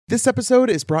This episode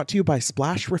is brought to you by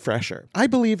Splash Refresher. I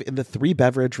believe in the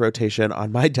 3-beverage rotation on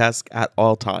my desk at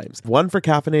all times. One for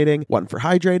caffeinating, one for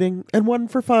hydrating, and one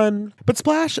for fun. But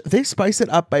Splash, they spice it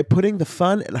up by putting the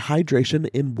fun and hydration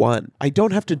in one. I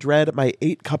don't have to dread my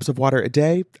 8 cups of water a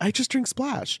day. I just drink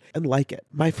Splash and like it.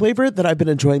 My flavor that I've been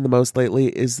enjoying the most lately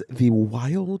is the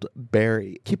Wild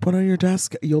Berry. Keep one on your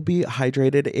desk. You'll be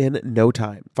hydrated in no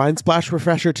time. Find Splash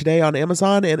Refresher today on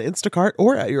Amazon and Instacart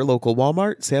or at your local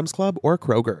Walmart, Sam's Club, or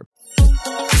Kroger.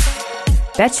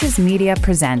 Betches Media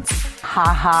presents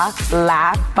Ha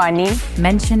laugh, funny.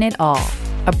 Mention It All,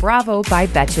 a Bravo by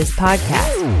Betches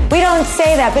podcast. We don't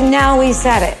say that, but now we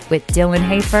said it. With Dylan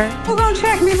Hafer. Who gonna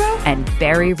check me, bro? And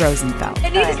Barry Rosenfeld. I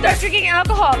need to start drinking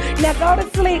alcohol. Now go to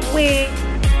sleep, we.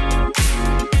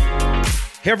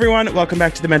 Hey everyone, welcome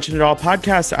back to the Mention It All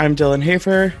podcast. I'm Dylan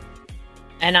Hafer.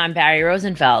 And I'm Barry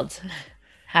Rosenfeld.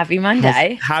 Happy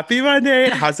Monday. Happy Monday.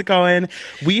 How's it going?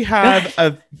 We have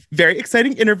a very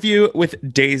exciting interview with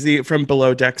Daisy from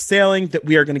Below Deck Sailing that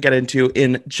we are going to get into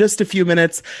in just a few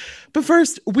minutes. But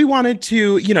first, we wanted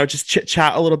to, just chit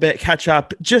chat a little bit, catch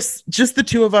up, just the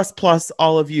two of us plus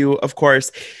all of you, of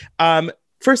course.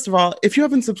 First of all, if you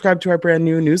haven't subscribed to our brand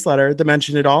new newsletter, the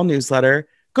Mention It All newsletter,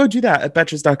 go do that at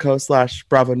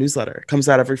betches.co/Bravo newsletter. It comes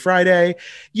out every Friday,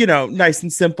 nice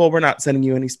and simple. We're not sending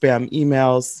you any spam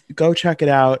emails. Go check it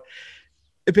out.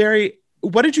 Barry,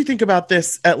 what did you think about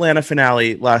this Atlanta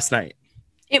finale last night?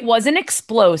 It wasn't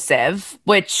explosive,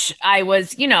 which I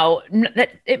was, that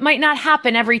it might not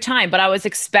happen every time, but I was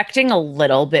expecting a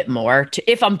little bit more,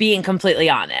 if I'm being completely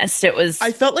honest.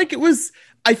 I felt like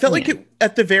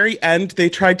at the very end, they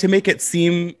tried to make it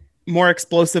seem more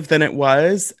explosive than it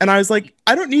was, and I was like,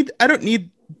 I don't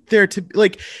need there to,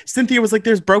 like, Cynthia was like,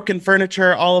 there's broken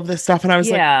furniture, all of this stuff, and I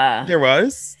was like, there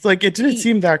was, like, it didn't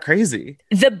seem that crazy.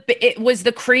 It was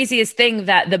the craziest thing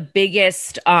that the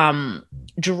biggest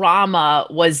drama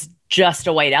was just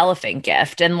a white elephant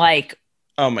gift, and like,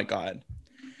 oh my god,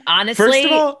 honestly,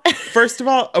 first of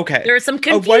all, okay, there was some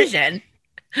confusion.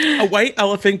 A white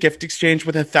elephant gift exchange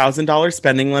with $1,000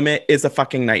 spending limit is a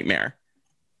fucking nightmare.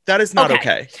 That is not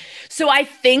okay. So I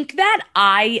think that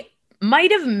I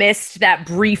might have missed that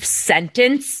brief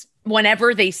sentence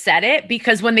whenever they said it,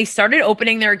 because when they started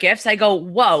opening their gifts, I go,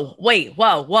 whoa, wait,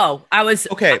 whoa. I was,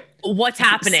 okay, what's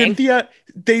happening? Cynthia,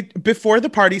 before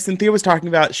the party, Cynthia was talking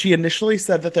about, she initially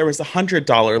said that there was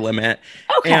 $100 limit.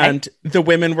 Okay. And the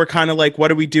women were kind of like, what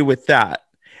do we do with that?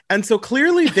 And so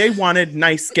clearly they wanted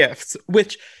nice gifts,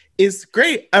 which is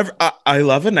great. I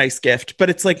love a nice gift, but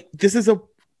it's like, this is a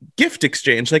gift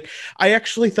exchange. Like, I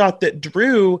actually thought that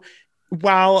Drew,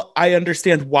 while I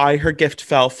understand why her gift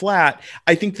fell flat,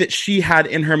 I think that she had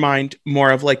in her mind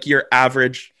more of like your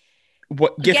average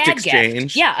gift exchange.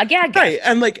 Gift. Yeah, a gag gift. Right.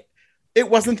 And like, it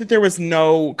wasn't that there was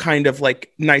no kind of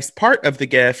like nice part of the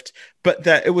gift, but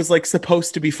that it was like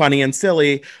supposed to be funny and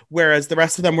silly, whereas the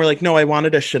rest of them were like, no, I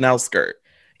wanted a Chanel skirt.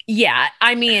 Yeah,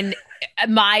 I mean,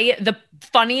 the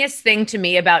funniest thing to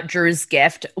me about Drew's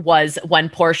gift was when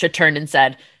Portia turned and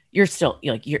said,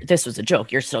 this was a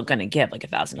joke. You're still going to give like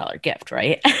 $1,000 gift,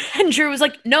 right? And Drew was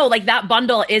like, no, like that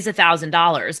bundle is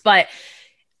 $1,000. But,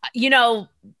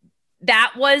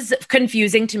 that was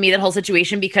confusing to me, that whole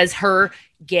situation, because her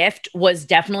gift was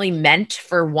definitely meant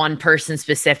for one person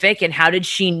specific. And how did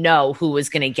she know who was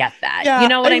going to get that? Yeah, you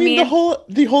know what I mean?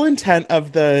 The whole intent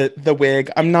of the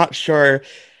wig, I'm not sure.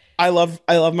 I love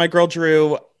my girl,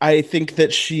 Drew. I think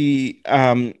that she,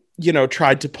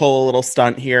 tried to pull a little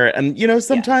stunt here. And,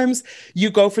 sometimes you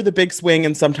go for the big swing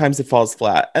and sometimes it falls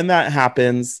flat. And that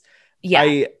happens.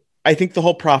 Yeah. I think the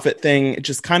whole profit thing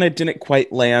just kind of didn't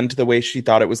quite land the way she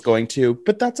thought it was going to.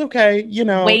 But that's okay.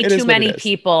 Way too many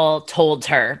people told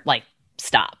her, like,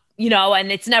 stop.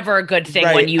 And it's never a good thing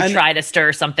when you try to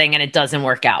stir something and it doesn't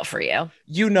work out for you.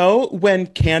 When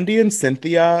Candy and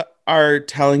Cynthia are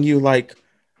telling you, like,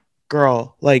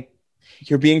 girl, like,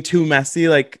 you're being too messy,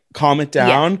 like, calm it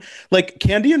down. Yeah. Like,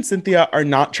 Candy and Cynthia are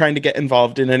not trying to get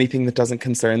involved in anything that doesn't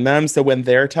concern them. So when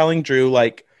they're telling Drew,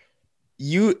 like,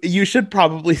 you should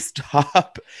probably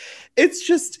stop, it's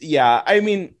just, yeah, I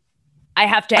mean, I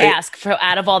have to ask,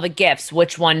 out of all the gifts,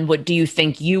 which one do you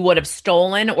think you would have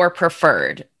stolen or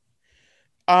preferred?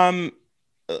 Like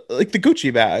the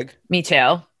Gucci bag. Me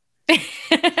too.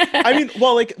 I mean,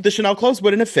 well, like, the Chanel clothes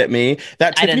wouldn't have fit me.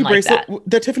 That Tiffany bracelet,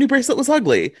 that Tiffany bracelet was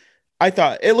ugly. I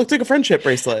thought it looked like a friendship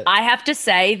bracelet. I have to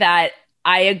say that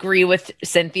I agree with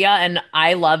Cynthia, and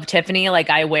I love Tiffany.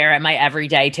 Like, I wear at my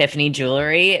everyday Tiffany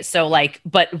jewelry. So like,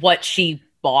 but what she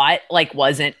bought like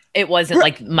wasn't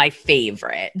like my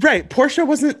favorite. Right. Portia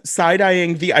wasn't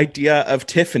side-eyeing the idea of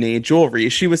Tiffany jewelry.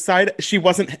 She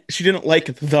didn't like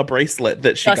the bracelet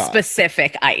that she The got.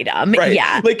 specific item. Right.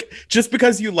 Yeah. Like, just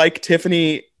because you like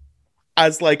Tiffany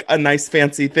as like a nice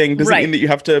fancy thing doesn't mean that you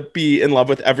have to be in love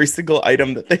with every single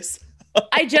item that they sell.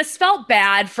 I just felt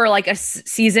bad for like a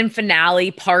season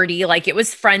finale party. Like it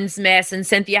was Friendsmas and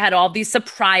Cynthia had all these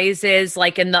surprises.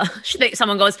 Like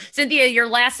someone goes, Cynthia, your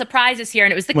last surprise is here.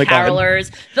 And it was the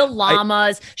carolers, the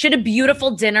llamas. She had a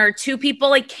beautiful dinner. 2 people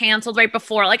like canceled right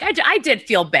before. Like I did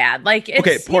feel bad. Like it's,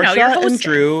 okay, Portia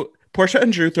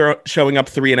and Drew showing up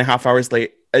 3.5 hours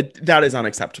late. That is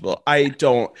unacceptable. I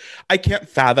can't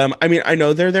fathom. I mean, I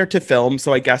know they're there to film,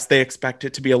 so I guess they expect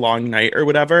it to be a long night or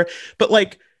whatever. But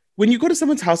like, when you go to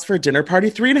someone's house for a dinner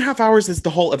party, 3.5 hours is the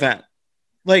whole event.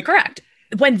 Like, correct.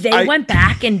 When they went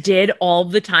back and did all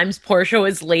the times Portia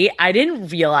was late, I didn't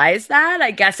realize that.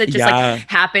 I guess it just like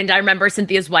happened. I remember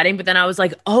Cynthia's wedding, but then I was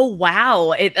like, oh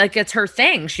wow, it's her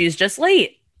thing. She's just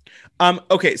late.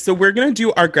 Okay, so we're gonna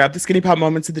do our grab the skinny pop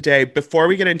moments of the day before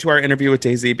we get into our interview with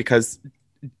Daisy, because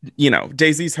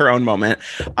Daisy's her own moment.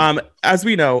 As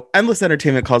we know, endless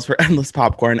entertainment calls for endless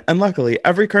popcorn. And luckily,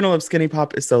 every kernel of Skinny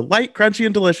Pop is so light, crunchy,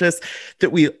 and delicious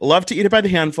that we love to eat it by the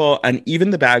handful and even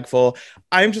the bagful.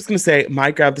 I'm just going to say my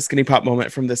grab the Skinny Pop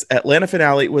moment from this Atlanta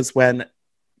finale was when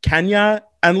Kenya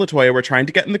and LaToya were trying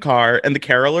to get in the car and the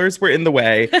carolers were in the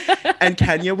way. And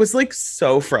Kenya was like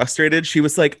so frustrated. She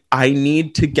was like, I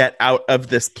need to get out of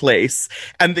this place.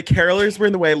 And the carolers were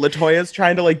in the way. LaToya's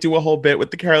trying to like do a whole bit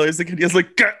with the carolers. And Kenya's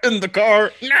like, get in the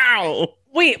car now.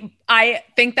 Wait, I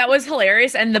think that was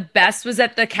hilarious. And the best was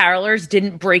that the carolers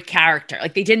didn't break character.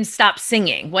 Like they didn't stop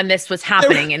singing when this was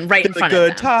happening and right in front of them.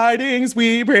 Good tidings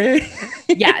we bring.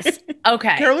 Yes.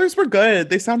 Okay. Carolers were good.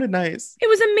 They sounded nice. It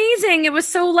was amazing. It was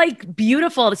so like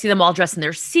beautiful to see them all dressed in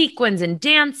their sequins and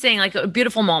dancing, like a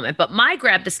beautiful moment. But my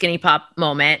grab the skinny pop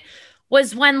moment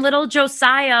was when little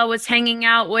Josiah was hanging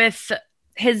out with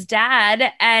his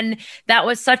dad, and that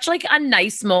was such like a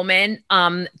nice moment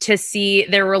to see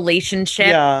their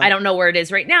relationship. I don't know where it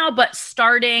is right now, but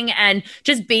starting and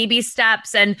just baby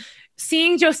steps, and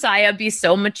seeing Josiah be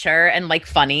so mature and like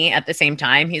funny at the same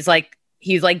time. He's like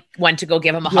went to go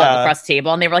give him a hug across the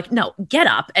table, and they were like, no, get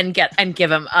up and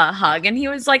give him a hug, and he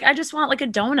was like, I just want like a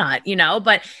donut,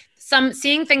 but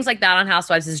seeing things like that on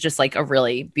Housewives is just like a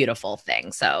really beautiful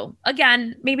thing. So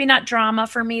again, maybe not drama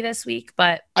for me this week,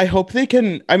 but I hope they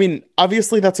can. I mean,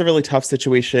 obviously that's a really tough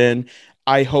situation.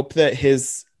 I hope that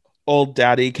his old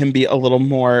daddy can be a little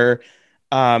more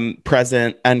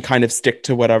present and kind of stick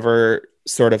to whatever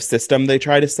sort of system they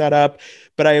try to set up.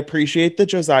 But I appreciate that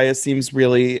Josiah seems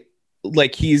really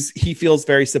like he feels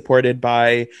very supported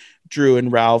by Drew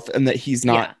and Ralph, and that he's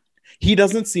not, he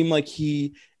doesn't seem like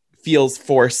he feels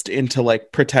forced into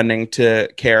like pretending to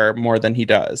care more than he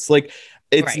does. Like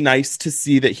it's nice to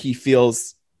see that he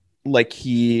feels like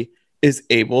he is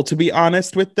able to be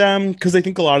honest with them, because I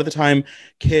think a lot of the time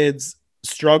kids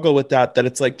struggle with that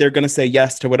it's like they're going to say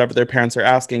yes to whatever their parents are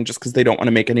asking just because they don't want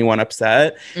to make anyone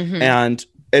upset. And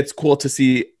it's cool to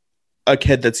see a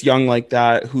kid that's young like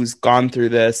that, who's gone through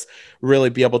this, really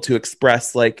be able to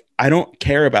express like, I don't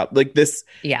care about like this.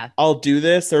 I'll do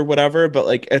this or whatever, but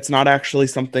like, it's not actually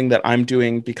something that I'm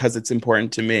doing because it's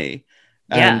important to me.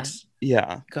 And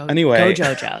anyway, go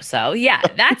JoJo. So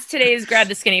that's today's grab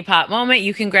the skinny pop moment.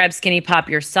 You can grab skinny pop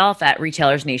yourself at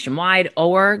retailers nationwide,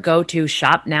 or go to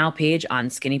shop now page on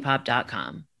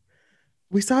skinnypop.com.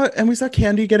 We saw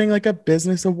Candy getting like a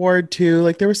business award too.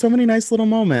 Like there were so many nice little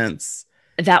moments.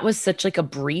 That was such like a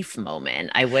brief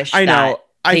moment. I wish. I know.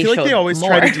 I feel like they always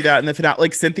try to do that in the finale.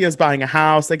 Like Cynthia's buying a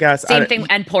house, I guess. Same thing.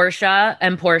 And Portia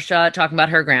talking about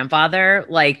her grandfather.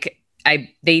 Like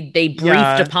they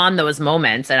briefed upon those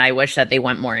moments, and I wish that they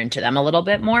went more into them a little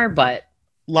bit more. But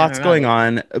lots going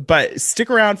on. But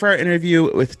stick around for our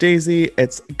interview with Daisy.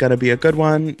 It's gonna be a good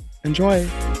one. Enjoy.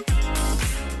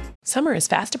 Summer is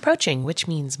fast approaching, which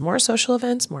means more social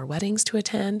events, more weddings to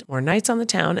attend, more nights on the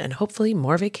town, and hopefully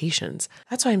more vacations.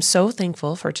 That's why I'm so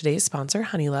thankful for today's sponsor,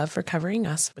 Honeylove, for covering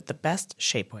us with the best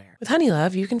shapewear. With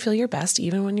Honeylove, you can feel your best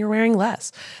even when you're wearing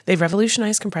less. They've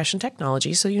revolutionized compression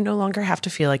technology, so you no longer have to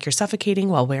feel like you're suffocating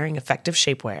while wearing effective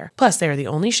shapewear. Plus, they are the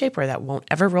only shapewear that won't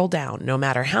ever roll down, no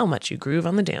matter how much you groove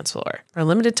on the dance floor. For a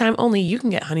limited time only, you can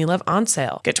get Honeylove on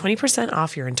sale. Get 20%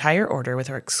 off your entire order with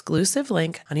our exclusive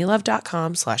link,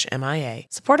 honeylove.com/MILF. MIA.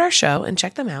 Support our show and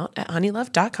check them out at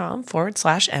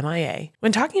honeylove.com/MIA.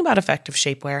 When talking about effective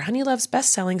shapewear, Honeylove's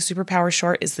best-selling Superpower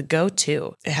Short is the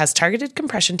go-to. It has targeted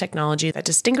compression technology that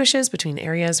distinguishes between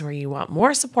areas where you want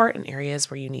more support and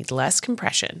areas where you need less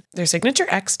compression. Their Signature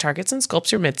X targets and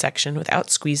sculpts your midsection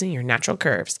without squeezing your natural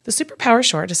curves. The Superpower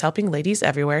Short is helping ladies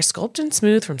everywhere sculpt and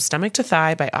smooth from stomach to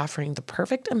thigh by offering the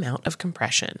perfect amount of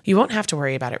compression. You won't have to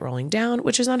worry about it rolling down,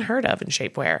 which is unheard of in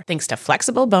shapewear, thanks to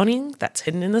flexible boning that's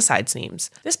hidden in the side seams.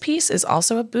 This piece is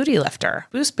also a booty lifter.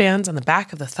 Boost bands on the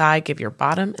back of the thigh give your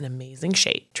bottom an amazing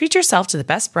shape. Treat yourself to the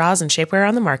best bras and shapewear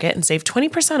on the market and save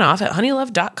 20% off at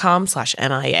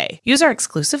honeylove.com/MIA. Use our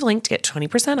exclusive link to get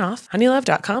 20% off,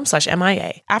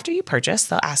 honeylove.com/MIA. After you purchase,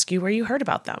 they'll ask you where you heard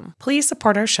about them. Please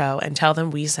support our show and tell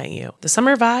them we sent you. The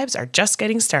summer vibes are just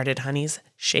getting started, honeys.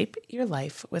 Shape your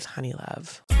life with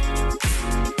Honeylove.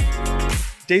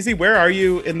 Daisy, where are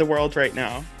you in the world right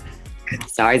now?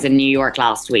 So I was in New York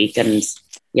last week and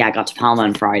I got to Palma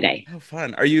on Friday. Oh,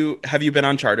 fun. Have you been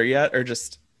on charter yet or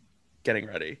just getting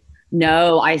ready?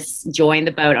 No, joined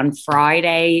the boat on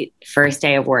Friday, first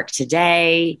day of work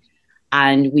today.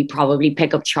 And we probably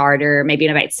pick up charter maybe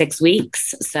in about 6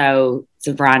 weeks. So it's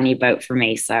a brand new boat for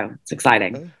me. So it's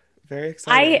exciting. Oh, very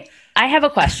exciting. I have a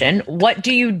question. What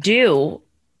do you do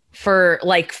for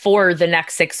the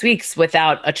next 6 weeks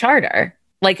without a charter?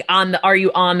 Are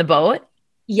you on the boat?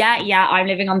 Yeah. I'm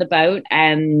living on the boat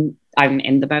and I'm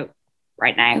in the boat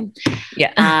right now.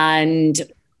 Yeah. And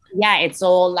yeah, it's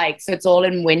all it's all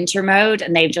in winter mode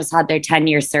and they've just had their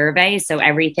 10-year survey. So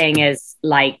everything is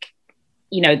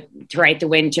throughout the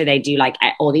winter, they do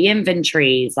all the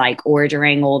inventories,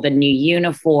 ordering all the new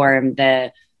uniform,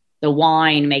 the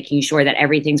wine, making sure that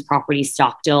everything's properly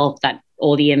stocked up, that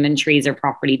all the inventories are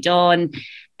properly done.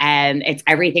 And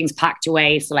everything's packed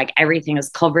away. So everything has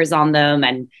covers on them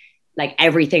and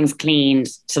everything's cleaned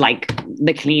to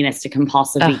the cleanest it can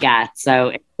possibly get. So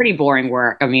it's pretty boring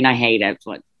work. I mean, I hate it,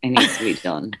 but it needs to be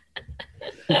done.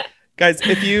 Guys,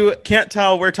 if you can't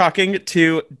tell, we're talking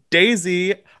to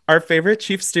Daisy, our favorite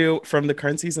chief stew from the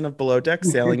current season of Below Deck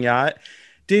Sailing Yacht.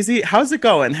 Daisy, how's it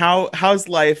going? How's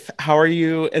life? How are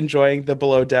you enjoying the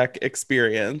Below Deck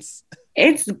experience?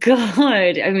 It's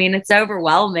good. I mean, it's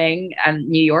overwhelming. And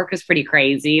New York is pretty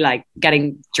crazy,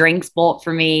 getting drinks bought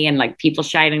for me and people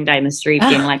shouting down the street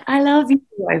being I love you.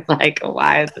 I was oh,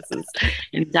 wow, this is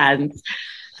intense.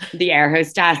 The air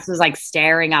hostess was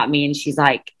staring at me and she's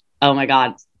oh my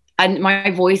God. And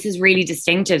my voice is really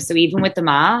distinctive. So even with the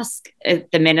mask,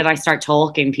 the minute I start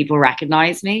talking, people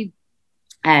recognize me.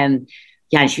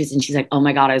 Yeah, and she's like, oh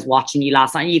my God, I was watching you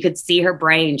last night. And you could see her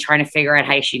brain trying to figure out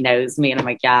how she knows me. And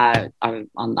I'm yeah,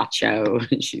 I'm on that show.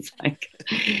 And she's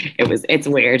it's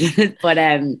weird. But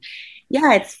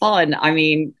yeah, it's fun. I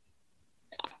mean,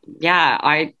 yeah,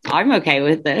 I'm okay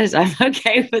with this. I'm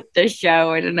okay with this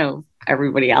show. I don't know if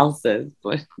everybody else is,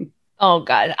 but Oh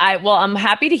God. I'm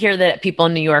happy to hear that people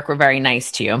in New York were very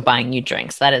nice to you and buying you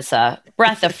drinks. That is a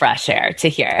breath of fresh air to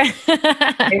hear.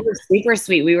 It was super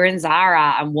sweet. We were in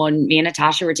Zara and me and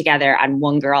Natasha were together and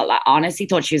one girl honestly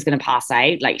thought she was going to pass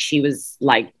out. She was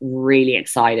really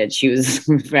excited. She was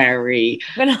very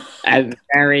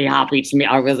happy to me.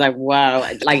 I was whoa.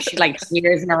 She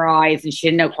tears in her eyes and she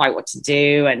didn't know quite what to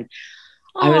do. And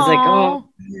I was oh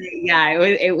yeah,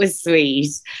 it was sweet.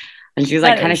 And she was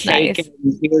kind of shaking.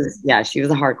 Nice. She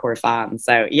was a hardcore fan.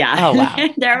 So yeah. Oh wow.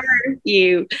 There were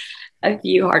a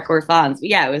few hardcore fans. But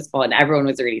yeah, it was fun. Everyone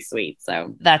was really sweet.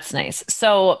 So that's nice.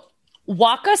 So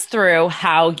walk us through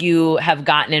how you have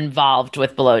gotten involved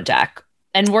with Below Deck.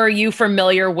 And were you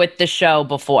familiar with the show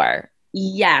before?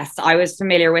 Yes, I was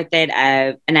familiar with it.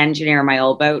 An engineer on my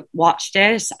old boat watched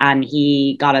it and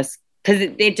he got us because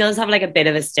it does have a bit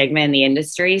of a stigma in the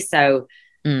industry. So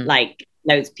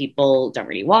loads of people don't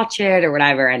really watch it or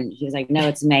whatever. And he was no,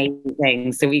 it's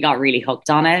amazing. So we got really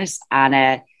hooked on it.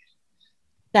 And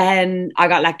then I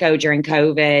got let go during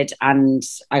COVID and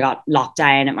I got locked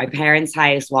down at my parents'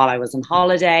 house while I was on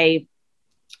holiday.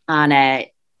 And,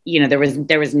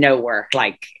 there was no work.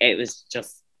 It was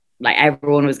just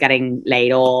everyone was getting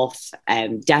laid off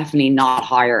and definitely not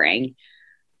hiring.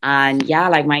 And yeah,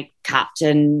 my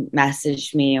captain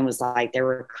messaged me and was they're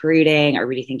recruiting. I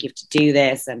really think you have to do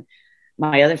this. And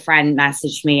my other friend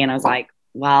messaged me and I was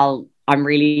well, I'm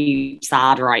really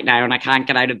sad right now and I can't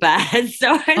get out of bed.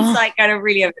 So I don't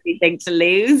really have anything to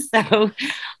lose. So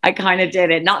I kind of did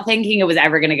it, not thinking it was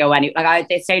ever going to go anywhere. At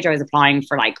this stage, I was applying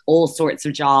for all sorts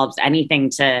of jobs,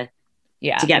 anything to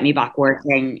get me back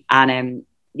working. And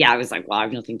I was well, I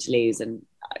have nothing to lose. And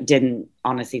I didn't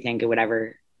honestly think it would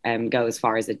ever go as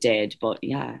far as it did. But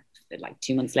yeah,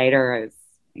 2 months later, I was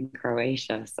in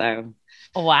Croatia. So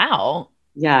wow.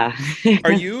 Yeah.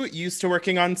 Are you used to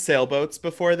working on sailboats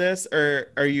before this, or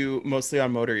are you mostly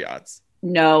on motor yachts?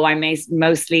 No, I'm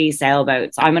mostly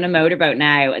sailboats. I'm on a motorboat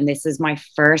now, and this is my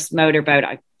first motorboat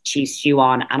I've chased you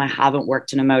on, and I haven't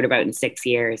worked in a motorboat in 6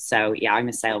 years. So yeah, I'm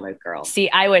a sailboat girl. See,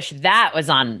 I wish that was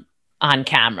on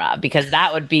camera, because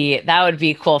that would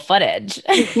be cool footage.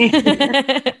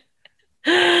 That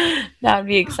would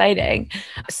be exciting.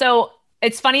 So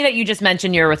it's funny that you just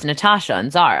mentioned you're with Natasha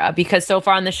and Zara, because so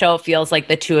far on the show, it feels like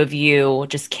the two of you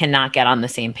just cannot get on the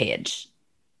same page.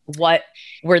 What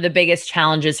were the biggest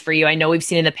challenges for you? I know we've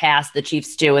seen in the past the chief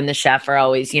stew and the chef are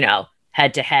always,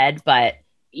 head to head, but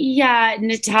yeah,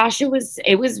 Natasha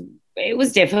it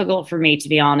was difficult for me, to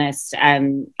be honest.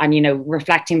 And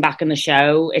reflecting back on the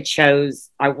show, it shows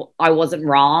I wasn't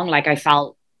wrong. Like, I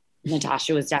felt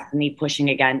Natasha was definitely pushing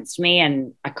against me,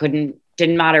 and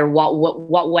didn't matter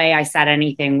what way I said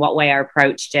anything, what way I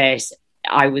approached it,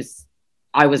 I was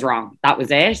wrong. That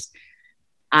was it.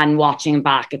 And watching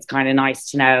back, it's kind of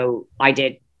nice to know I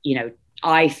did,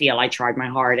 I feel I tried my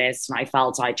hardest, and I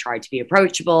felt I tried to be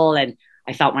approachable, and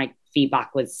I felt my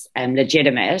feedback was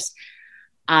legitimate.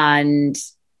 And,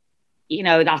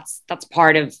 that's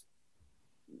part of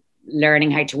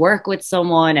learning how to work with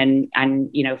someone and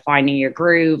finding your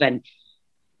groove. And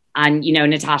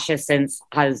Natasha since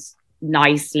has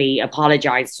nicely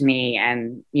apologized to me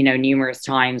and, numerous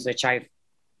times, which I've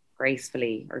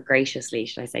graciously,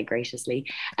 should I say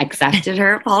graciously, accepted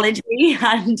her apology.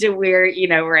 And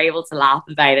we're able to laugh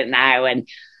about it now. And,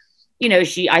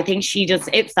 I think she just,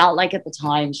 it felt like at the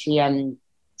time she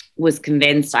was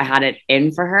convinced I had it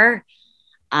in for her.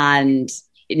 And,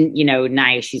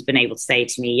 now she's been able to say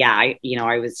to me, yeah,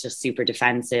 I was just super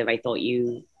defensive. I thought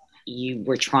you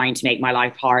were trying to make my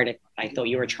life hard. I thought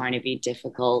you were trying to be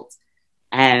difficult.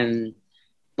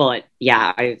 But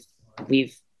yeah,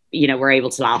 we're able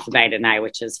to laugh about it now,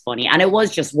 which is funny. And it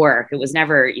was just work. It was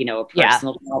never, a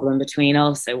personal problem between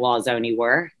us. It was only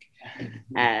work.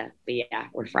 But yeah,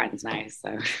 we're friends now.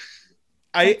 So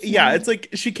it's like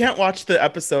she can't watch the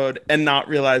episode and not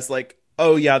realize, like,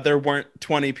 oh yeah, there weren't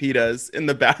 20 pitas in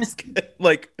the basket.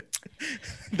 Like,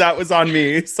 that was on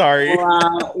me. Sorry.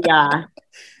 Well, yeah.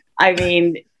 I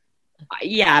mean,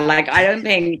 yeah, like I don't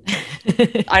think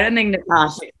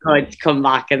Natasha could come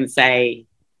back and say,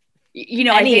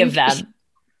 any of them.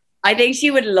 I think she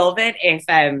would love it if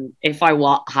I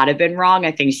had been wrong.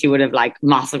 I think she would have like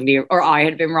massively, or I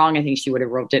had been wrong. I think she would have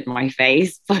rubbed it in my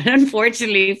face. But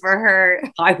unfortunately for her,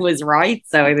 I was right.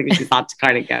 So I think she's had to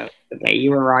kind of go, okay, you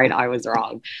were right, I was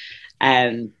wrong.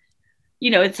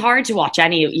 It's hard to watch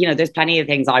there's plenty of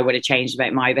things I would have changed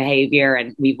about my behavior,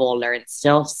 and we've all learned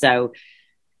stuff. So,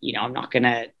 I'm not going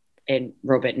to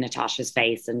rub it in Natasha's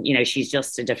face. And, she's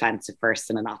just a defensive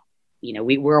person, and not,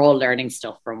 we're all learning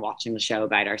stuff from watching the show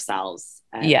about ourselves.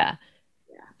 Yeah.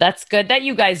 That's good that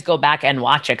you guys go back and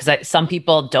watch it, because some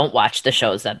people don't watch the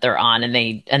shows that they're on, and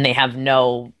they have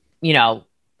no,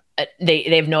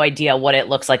 they have no idea what it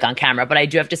looks like on camera. But I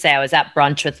do have to say, I was at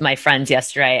brunch with my friends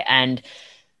yesterday, and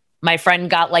my friend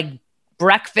got like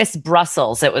breakfast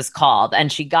Brussels, it was called,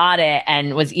 and she got it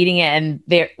and was eating it, and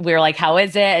we were like, how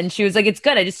is it? And she was like, it's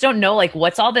good. I just don't know, like,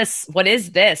 what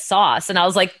is this sauce? And I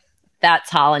was like,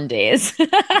 that's hollandaise. And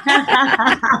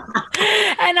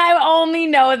I only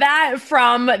know that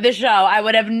from the show. I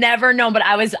would have never known, but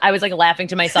I was like laughing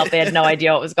to myself. They had no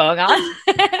idea what was going on.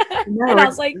 No, and I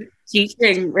was like,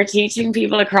 we're teaching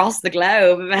people across the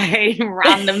globe about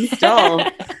random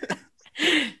stuff.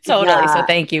 Totally. Yeah. So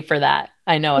thank you for that.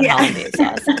 I know what hollandaise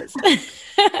sauce is.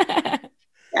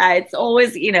 Yeah, it's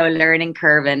always, a learning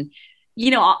curve. And,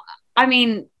 I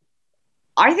mean,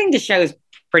 I think the show is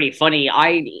pretty funny.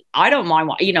 I don't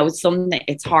mind,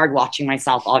 it's hard watching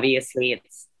myself. Obviously,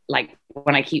 it's like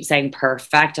when I keep saying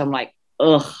perfect, I'm like,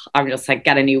 ugh, I'm just like,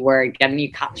 get a new word, get a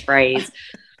new catchphrase.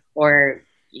 Or,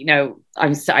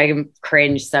 I'm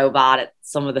cringe so bad at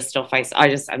some of the stuff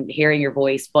I'm hearing your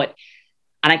voice,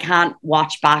 and I can't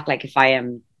watch back. Like if I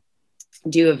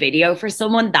do a video for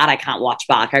someone that I can't watch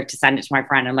back, I have to send it to my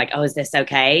friend. I'm like, oh, is this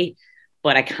okay?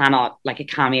 But I cannot, like a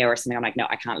cameo or something. I'm like, no,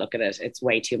 I can't look at it. It's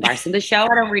way too embarrassing. The show,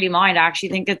 I don't really mind. I actually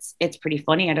think it's pretty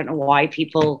funny. I don't know why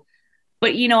people,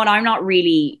 but and I'm not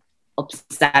really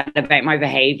upset about my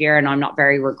behavior, and I'm not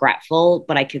very regretful,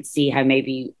 but I could see how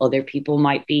maybe other people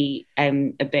might be a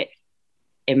bit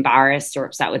embarrassed or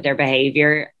upset with their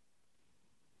behavior.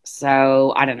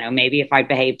 So I don't know, maybe if I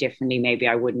behaved differently, maybe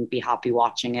I wouldn't be happy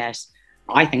watching it.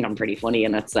 I think I'm pretty funny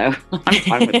in it, so I'm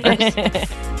fine with it.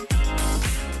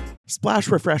 Splash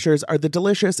Refreshers are the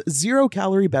delicious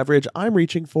zero-calorie beverage I'm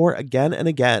reaching for again and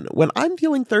again when I'm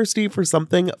feeling thirsty for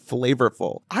something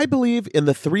flavorful. I believe in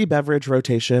the 3-beverage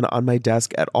rotation on my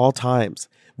desk at all times.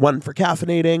 One for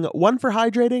caffeinating, one for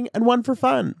hydrating, and one for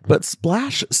fun. But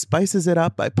Splash spices it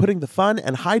up by putting the fun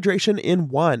and hydration in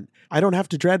one. I don't have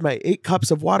to dread my 8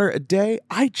 cups of water a day.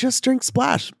 I just drink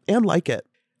Splash and like it.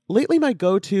 Lately, my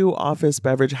go-to office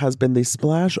beverage has been the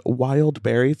Splash Wild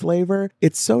Berry flavor.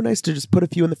 It's so nice to just put a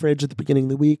few in the fridge at the beginning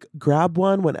of the week, grab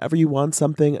one whenever you want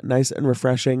something nice and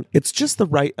refreshing. It's just the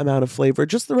right amount of flavor,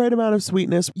 just the right amount of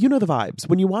sweetness. You know the vibes.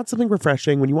 When you want something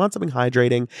refreshing, when you want something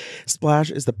hydrating,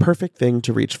 Splash is the perfect thing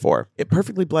to reach for. It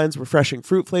perfectly blends refreshing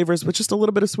fruit flavors with just a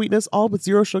little bit of sweetness, all with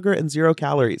 0 sugar and 0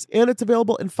 calories. And it's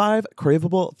available in 5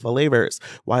 craveable flavors.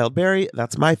 Wild Berry,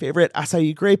 that's my favorite,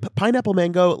 acai grape, pineapple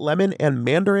mango, lemon, and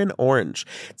mandarin orange.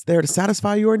 It's there to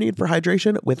satisfy your need for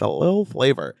hydration with a little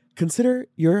flavor. Consider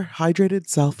your hydrated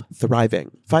self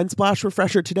thriving. Find Splash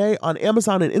Refresher today on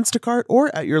Amazon and Instacart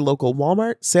or at your local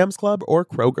Walmart, Sam's Club, or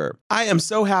Kroger. I am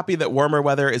so happy that warmer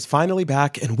weather is finally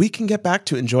back and we can get back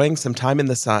to enjoying some time in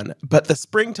the sun. But the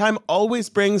springtime always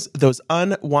brings those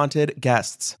unwanted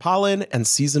guests, pollen and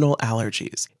seasonal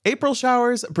allergies. April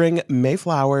showers bring May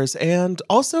flowers and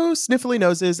also sniffly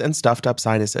noses and stuffed up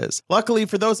sinuses. Luckily,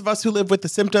 for those of us who live with the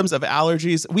symptoms of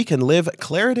allergies, we can live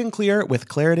Claritin Clear with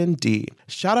Claritin D.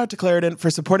 Shout out to Claritin for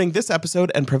supporting this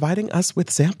episode and providing us with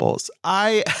samples.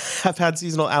 I have had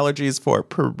seasonal allergies for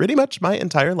pretty much my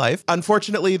entire life.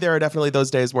 Unfortunately, there are definitely those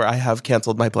days where I have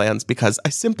canceled my plans because I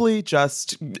simply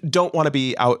just don't want to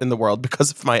be out in the world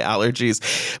because of my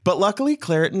allergies. But luckily,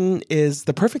 Claritin is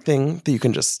the perfect thing that you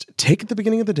can just take at the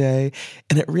beginning of the day,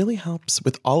 and it really helps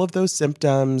with all of those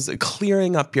symptoms,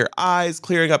 clearing up your eyes,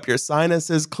 clearing up your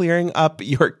sinuses, clearing up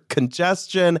your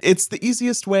congestion. It's the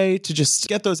easiest way to just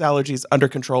get those allergies under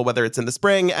control, whether it's in the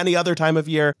spring, any other time of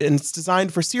year, and it's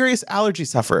designed for serious allergy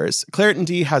sufferers. Claritin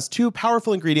D has 2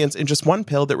 powerful ingredients in just 1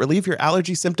 pill that relieve your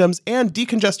allergy symptoms and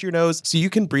decongest your nose so you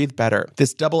can breathe better.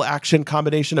 This double action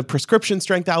combination of prescription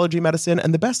strength allergy medicine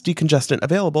and the best decongestant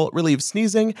available relieves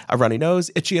sneezing, a runny nose,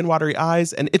 itchy and watery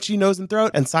eyes, an itchy nose and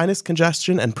throat, and sinus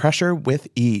congestion and pressure with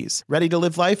ease. Ready to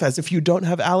live life as if you don't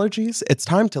have allergies? It's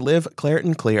time to live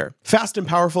Claritin Clear. Fast and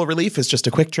powerful relief is just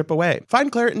a quick trip away.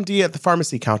 Find Claritin D at the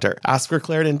pharmacy counter. Ask for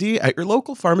Claritin D at your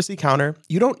local pharmacy counter.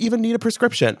 You don't even need a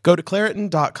prescription. Go to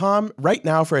Claritin.com right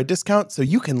now for a discount so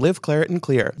you can live Claritin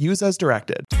Clear. Use as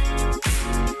directed.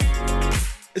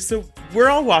 So we're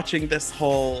all watching this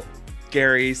whole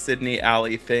Gary, Sydney,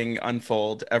 Allie thing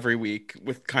unfold every week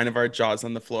with kind of our jaws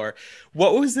on the floor.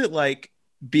 What was it like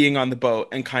being on the boat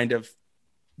and kind of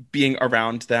being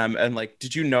around them? And like,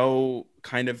 did you know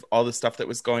kind of all the stuff that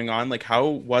was going on? Like, how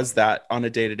was that on a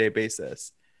day-to-day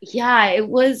basis? Yeah, it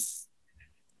was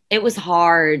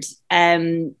hard.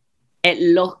 It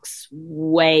looks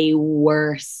way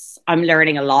worse. I'm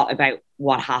learning a lot about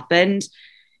what happened.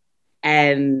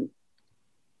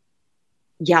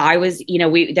 Yeah, I was,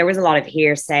 there was a lot of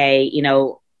hearsay,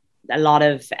 a lot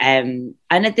of, and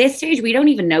at this stage, we don't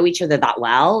even know each other that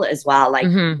well as well. Like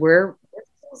we're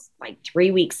like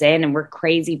 3 weeks in and we're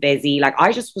crazy busy. Like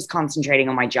I just was concentrating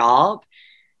on my job.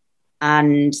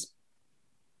 And,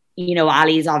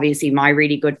 Ali's obviously my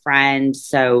really good friend.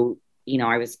 So,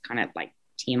 I was kind of like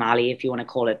Team Ali, if you want to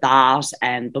call it that.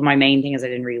 But my main thing is I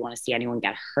didn't really want to see anyone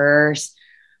get hurt.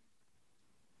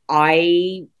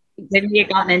 I didn't get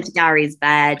gotten into Gary's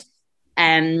bed.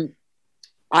 I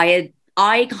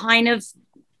kind of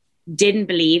didn't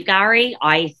believe Gary.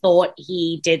 I thought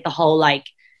he did the whole like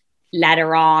let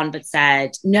her on, but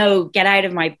said, no, get out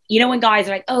of my, when guys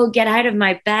are like, oh, get out of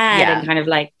my bed and kind of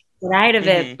like, get out of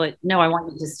it. But no, I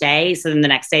want you to stay. So then the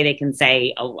next day they can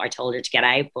say, oh, I told her to get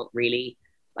out. But really,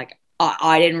 like,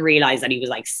 I didn't realize that he was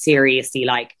like seriously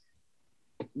like,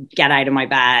 get out of my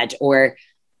bed. Or,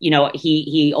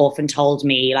 he often told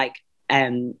me like,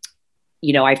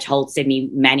 I've told Sydney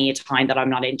many a time that I'm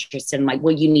not interested. I'm like,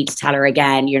 well, you need to tell her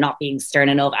again. You're not being stern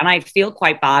enough. And I feel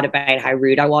quite bad about how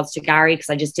rude I was to Gary because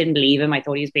I just didn't believe him. I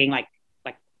thought he was being like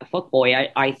a fuckboy.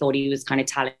 I thought he was kind of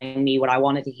telling me what I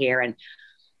wanted to hear.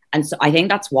 And so I think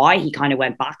that's why he kind of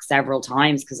went back several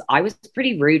times because I was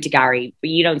pretty rude to Gary,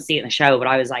 but you don't see it in the show. But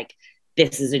I was like,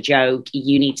 this is a joke.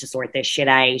 You need to sort this shit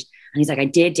out. And he's like, I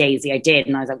did, Daisy. I did.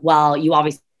 And I was like, well, you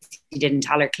obviously didn't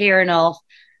tell her clear enough.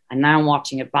 And now I'm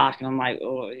watching it back and I'm like,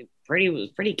 oh, it was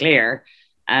pretty clear.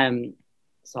 So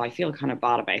I feel kind of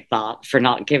bad about that for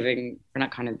not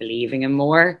kind of believing him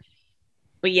more.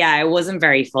 But yeah, it wasn't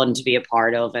very fun to be a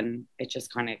part of and it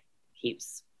just kind of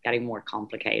keeps getting more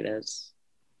complicated.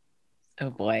 Oh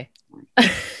boy.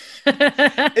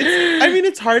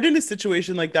 It's hard in a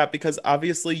situation like that because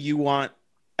obviously you want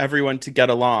everyone to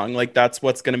get along. Like that's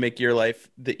what's going to make your life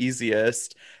the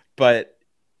easiest. But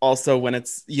also when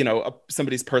it's, you know,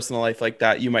 somebody's personal life like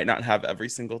that, you might not have every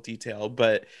single detail.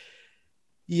 But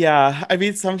yeah, I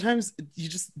mean, sometimes you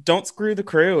just don't screw the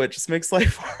crew. It just makes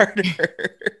life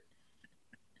harder.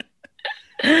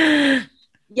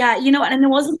 Yeah, you know, and it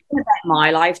wasn't about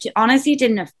my life. Honestly, it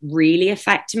didn't really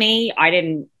affect me. I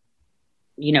didn't,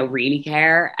 you know, really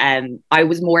care. I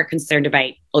was more concerned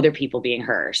about other people being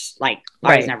hurt. Like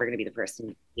I was never going to be the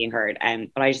person being hurt.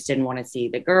 But I just didn't want to see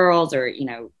the girls, or, you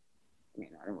know,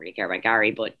 I don't really care about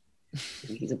Gary, but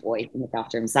he's a boy, he can look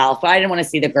after himself. But I didn't want to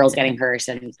see the girls getting hurt.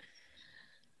 And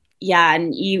yeah,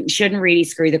 and you shouldn't really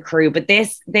screw the crew. But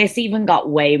this even got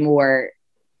way more.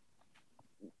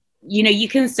 You know, you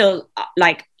can still,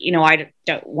 like, you know, I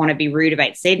don't want to be rude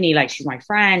about Sydney. Like, she's my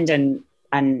friend,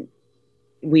 and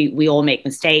we all make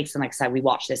mistakes. And like I said, we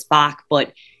watch this back,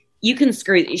 but you can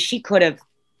screw. She could have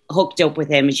hooked up with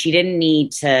him, and she didn't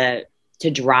need to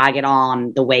drag it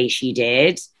on the way she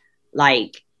did.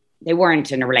 Like, they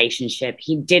weren't in a relationship.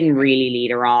 He didn't really lead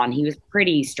her on. He was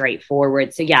pretty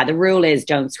straightforward. So yeah, the rule is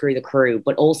don't screw the crew,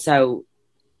 but also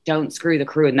don't screw the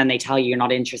crew and then they tell you you're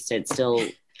not interested. Still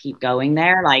keep going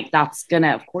there. Like, that's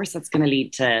gonna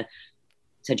lead to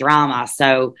drama.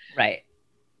 So right,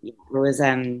 it was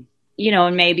you know,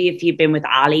 and maybe if you'd been with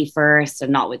Ali first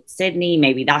and not with Sydney,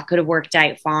 maybe that could have worked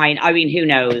out fine. I mean, who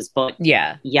knows? But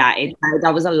yeah,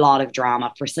 that was a lot of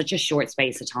drama for such a short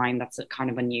space of time. That's kind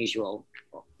of unusual.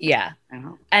 Yeah.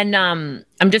 And I'm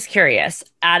just curious,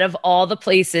 out of all the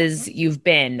places you've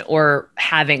been or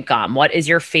haven't gone, what is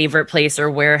your favorite place, or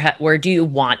where do you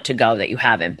want to go that you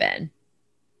haven't been?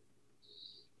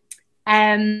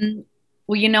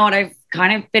 Well, you know what? I've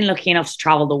kind of been lucky enough to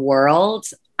travel the world,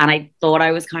 and I thought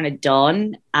I was kind of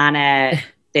done. And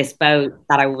this boat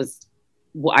that I was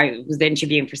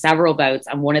interviewing for several boats,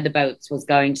 and one of the boats was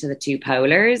going to the two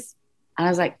polars. And I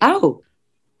was like,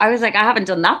 I haven't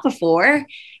done that before.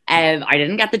 I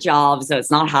didn't get the job, so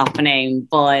it's not happening.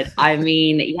 But I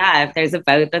mean, yeah, if there's a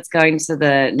boat that's going to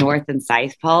the North and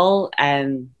South Pole,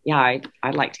 yeah,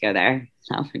 I'd like to go there.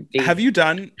 Have you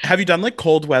done like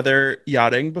cold weather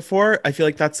yachting before? I feel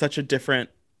like that's such a different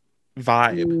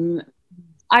vibe.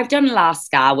 I've done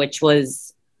Alaska, which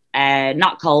was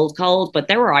not cold, but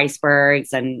there were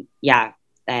icebergs and yeah,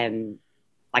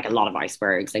 like a lot of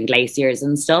icebergs and glaciers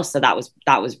and stuff. So that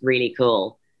was really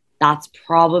cool. That's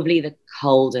probably the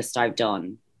coldest I've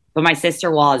done. But my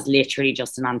sister was literally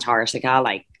just in Antarctica,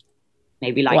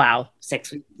 maybe wow,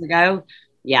 6 weeks ago.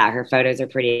 Yeah, her photos are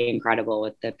pretty incredible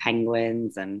with the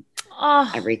penguins and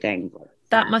everything.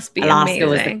 That must be Alaska amazing.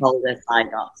 was the coldest I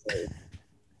got to.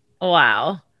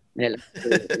 Wow. It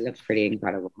looks pretty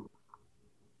incredible.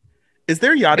 Is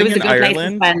there yachting in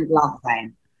Ireland?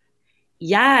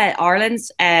 Yeah,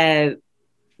 Ireland's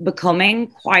becoming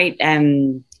quite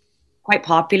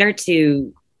popular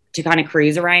to kind of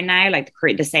cruise around now. Like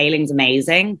the sailing's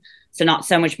amazing. So not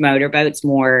so much motorboats,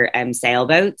 more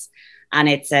sailboats. And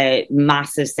it's a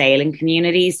massive sailing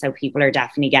community. So people are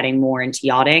definitely getting more into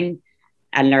yachting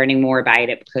and learning more about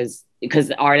it because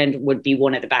Ireland would be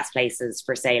one of the best places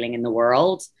for sailing in the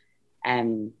world.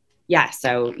 It's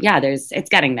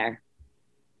getting there.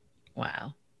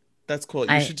 Wow. That's cool.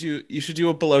 You should do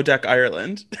a Below Deck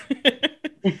Ireland.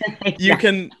 You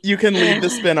can lead the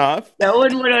spin-off. No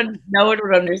one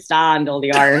would understand all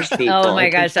the Irish people. Oh my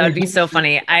gosh, that would be so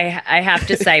funny. I have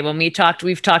to say, when we've talked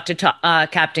to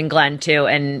Captain Glenn too,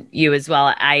 and you as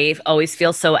well. I always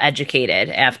feel so educated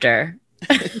after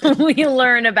we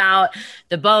learn about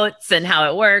the boats and how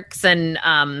it works,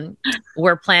 and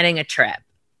we're planning a trip.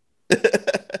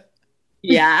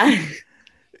 Yeah.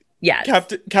 Yeah,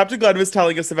 Captain Glenn was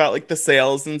telling us about like the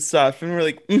sails and stuff, and we're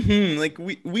like, like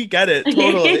we get it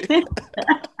totally.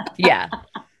 Yeah.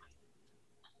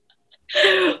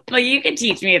 Well, you can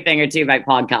teach me a thing or two about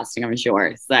podcasting, I'm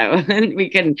sure. So maybe we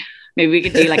can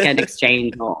do like an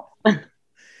exchange.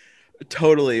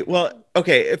 Totally. Well,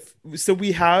 okay. So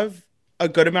we have a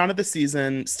good amount of the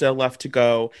season still left to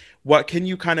go. What can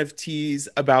you kind of tease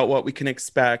about what we can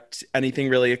expect? Anything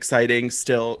really exciting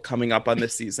still coming up on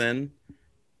this season?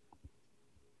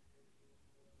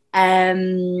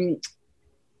 I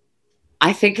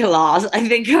think a lot. I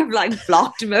think I've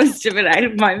blocked most of it out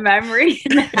of my memory.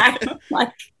 I'm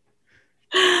like,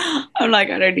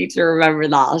 I don't need to remember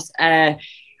that.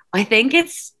 I think it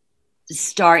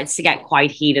starts to get quite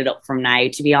heated up from now,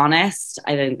 to be honest.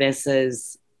 I think this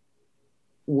is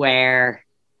where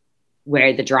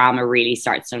the drama really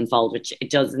starts to unfold, which it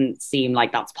doesn't seem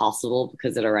like that's possible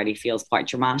because it already feels quite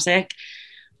dramatic.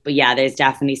 But yeah, there's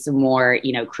definitely some more,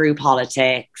 crew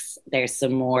politics. There's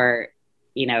some more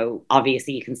you know,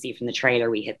 obviously you can see from the trailer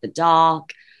we hit the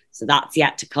dock, so that's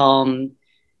yet to come.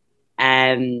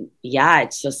 Yeah,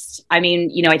 it's just, I mean,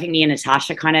 you know, I think me and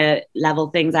Natasha kind of level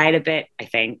things out a bit. I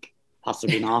think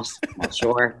possibly not, not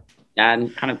sure.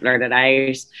 And kind of blurred it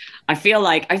out. I feel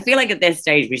like at this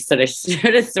stage we should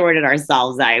have sorted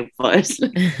ourselves out, but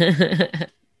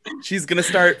she's gonna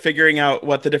start figuring out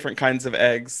what the different kinds of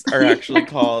eggs are actually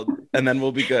called, and then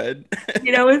we'll be good.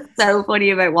 You know what's so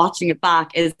funny about watching it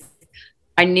back is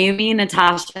I knew me and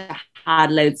Natasha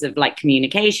had loads of like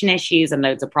communication issues and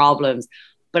loads of problems,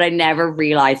 but I never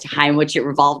realized how much it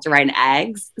revolved around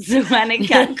eggs. So when it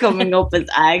kept coming up as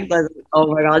eggs, I was like, oh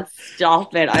my God,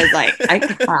 stop it. I was like, I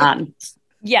can't.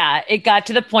 Yeah, it got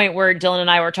to the point where Dylan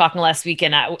and I were talking last week,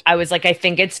 and I was like, I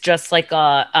think it's just like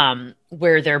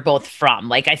where they're both from.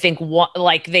 Like, I think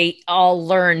like they all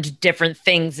learned different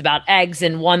things about eggs,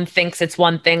 and one thinks it's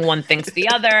one thing, one thinks the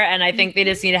other, and I think they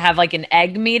just need to have like an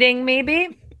egg meeting,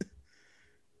 maybe.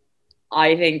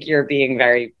 I think you're being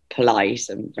very polite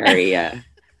and very,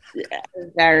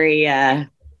 very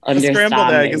understanding. A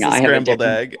scrambled egg is a scrambled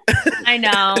egg. I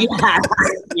know. Yeah,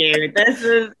 thank you. This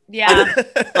is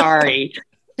sorry.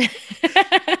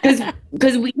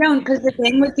 Because we don't, because the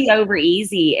thing with the over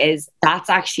easy is that's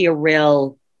actually a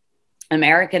real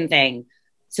American thing.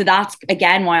 So that's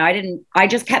again why I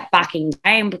just kept backing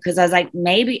down, because I was like,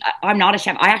 maybe I'm not a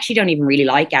chef. I actually don't even really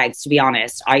like eggs, to be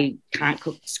honest. I can't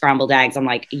cook scrambled eggs. I'm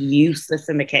like useless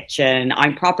in the kitchen.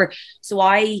 I'm proper. So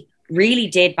I really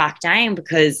did back down,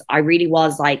 because I really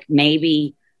was like,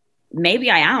 maybe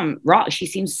I am wrong. She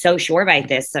seems so sure about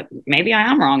this. So maybe I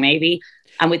am wrong, maybe.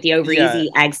 And with the over easy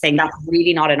eggs thing, that's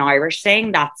really not an Irish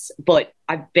thing. But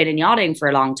I've been in yachting for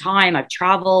a long time. I've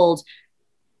traveled.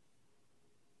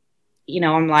 You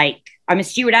know, I'm a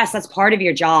stewardess. That's part of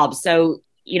your job. So,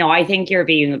 you know, I think you're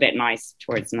being a bit nice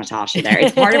towards Natasha there.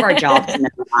 It's part of our job to know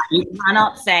that. You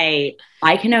cannot say,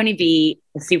 I can only be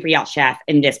a super yacht chef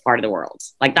in this part of the world.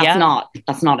 Like, that's not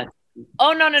it.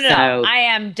 Oh, no. So, I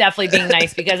am definitely being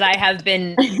nice, because I have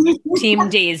been Team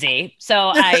Daisy.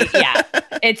 So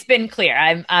it's been clear.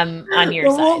 I'm on your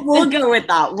side. We'll go with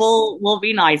that. We'll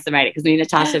be nice about it, because me and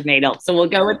Natasha have made up. So we'll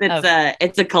go with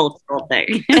it's a cultural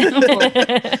thing.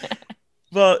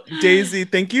 Well, Daisy,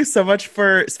 thank you so much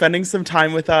for spending some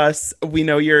time with us. We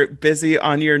know you're busy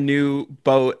on your new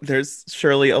boat. There's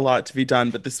surely a lot to be done,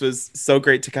 but this was so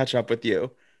great to catch up with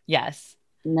you. Yes.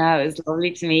 No, it was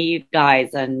lovely to meet you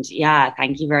guys. And yeah,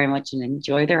 thank you very much, and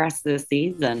enjoy the rest of the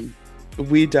season.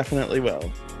 We definitely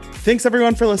will. Thanks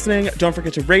everyone for listening. Don't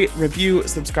forget to rate, review,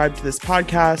 subscribe to this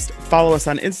podcast, follow us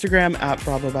on Instagram at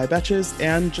Bravo by Betches,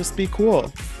 and just be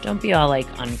cool. Don't be all like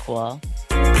uncool.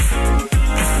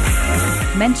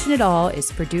 Mention It All is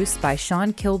produced by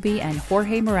Sean Kilby and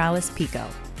Jorge Morales Pico.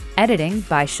 Editing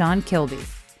by Sean Kilby.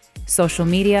 Social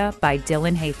media by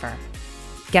Dylan Hafer.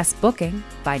 Guest booking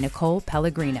by Nicole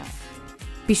Pellegrino.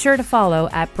 Be sure to follow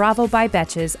at Bravo by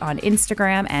Betches on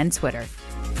Instagram and Twitter.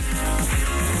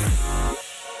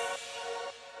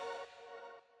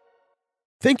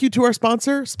 Thank you to our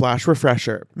sponsor, Splash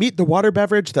Refresher. Meet the water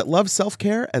beverage that loves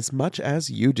self-care as much as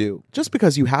you do. Just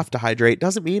because you have to hydrate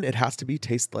doesn't mean it has to be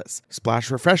tasteless. Splash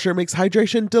Refresher makes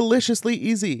hydration deliciously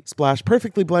easy. Splash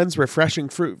perfectly blends refreshing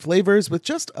fruit flavors with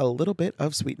just a little bit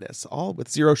of sweetness, all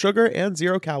with 0 sugar and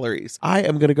 0 calories. I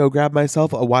am going to go grab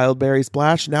myself a wild berry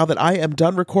splash now that I am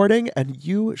done recording, and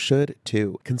you should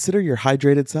too. Consider your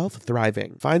hydrated self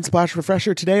thriving. Find Splash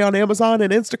Refresher today on Amazon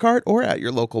and Instacart, or at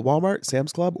your local Walmart,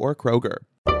 Sam's Club, or Kroger.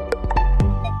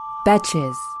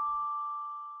 Betches.